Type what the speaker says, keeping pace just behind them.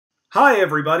Hi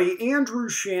everybody, Andrew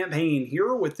Champagne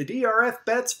here with the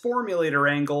DRFBets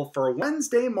Formulator angle for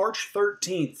Wednesday, March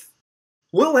 13th.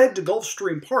 We'll head to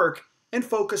Gulfstream Park and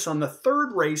focus on the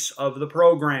third race of the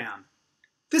program.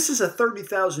 This is a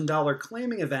 $30,000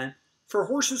 claiming event for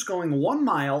horses going 1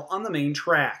 mile on the main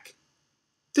track.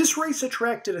 This race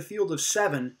attracted a field of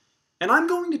 7, and I'm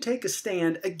going to take a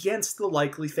stand against the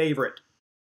likely favorite.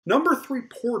 Number 3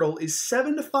 Portal is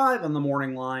 7-5 on the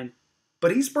morning line,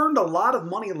 but he's burned a lot of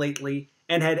money lately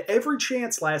and had every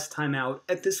chance last time out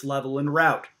at this level and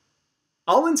route.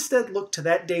 I'll instead look to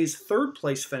that day's third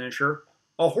place finisher,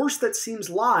 a horse that seems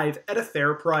live at a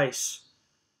fair price.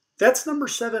 That's number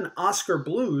 7 Oscar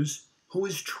Blues, who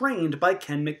is trained by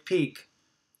Ken McPeek.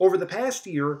 Over the past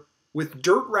year, with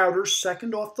dirt routers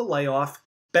second off the layoff,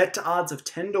 bet to odds of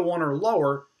 10-1 or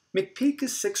lower, McPeek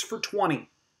is 6 for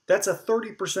 20. That's a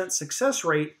 30% success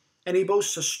rate, and he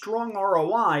boasts a strong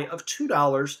ROI of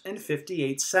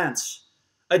 $2.58.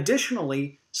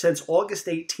 Additionally, since August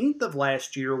 18th of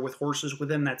last year with horses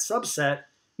within that subset,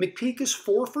 McPeek is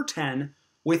 4 for 10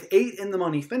 with 8 in the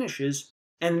money finishes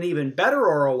and an even better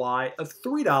ROI of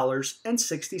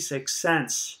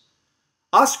 $3.66.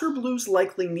 Oscar Blues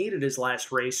likely needed his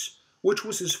last race, which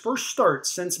was his first start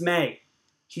since May.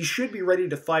 He should be ready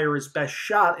to fire his best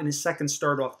shot in his second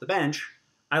start off the bench.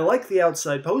 I like the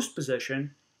outside post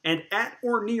position, and at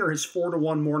or near his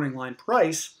 4-1 morning line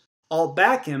price, I'll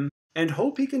back him and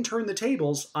hope he can turn the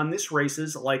tables on this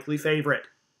race's likely favorite.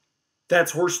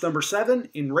 That's horse number 7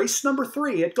 in race number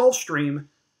 3 at Gulfstream.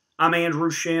 I'm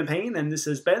Andrew Champagne, and this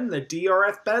has been the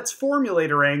DRFBets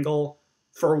Formulator angle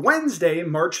for Wednesday,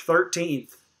 March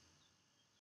 13th.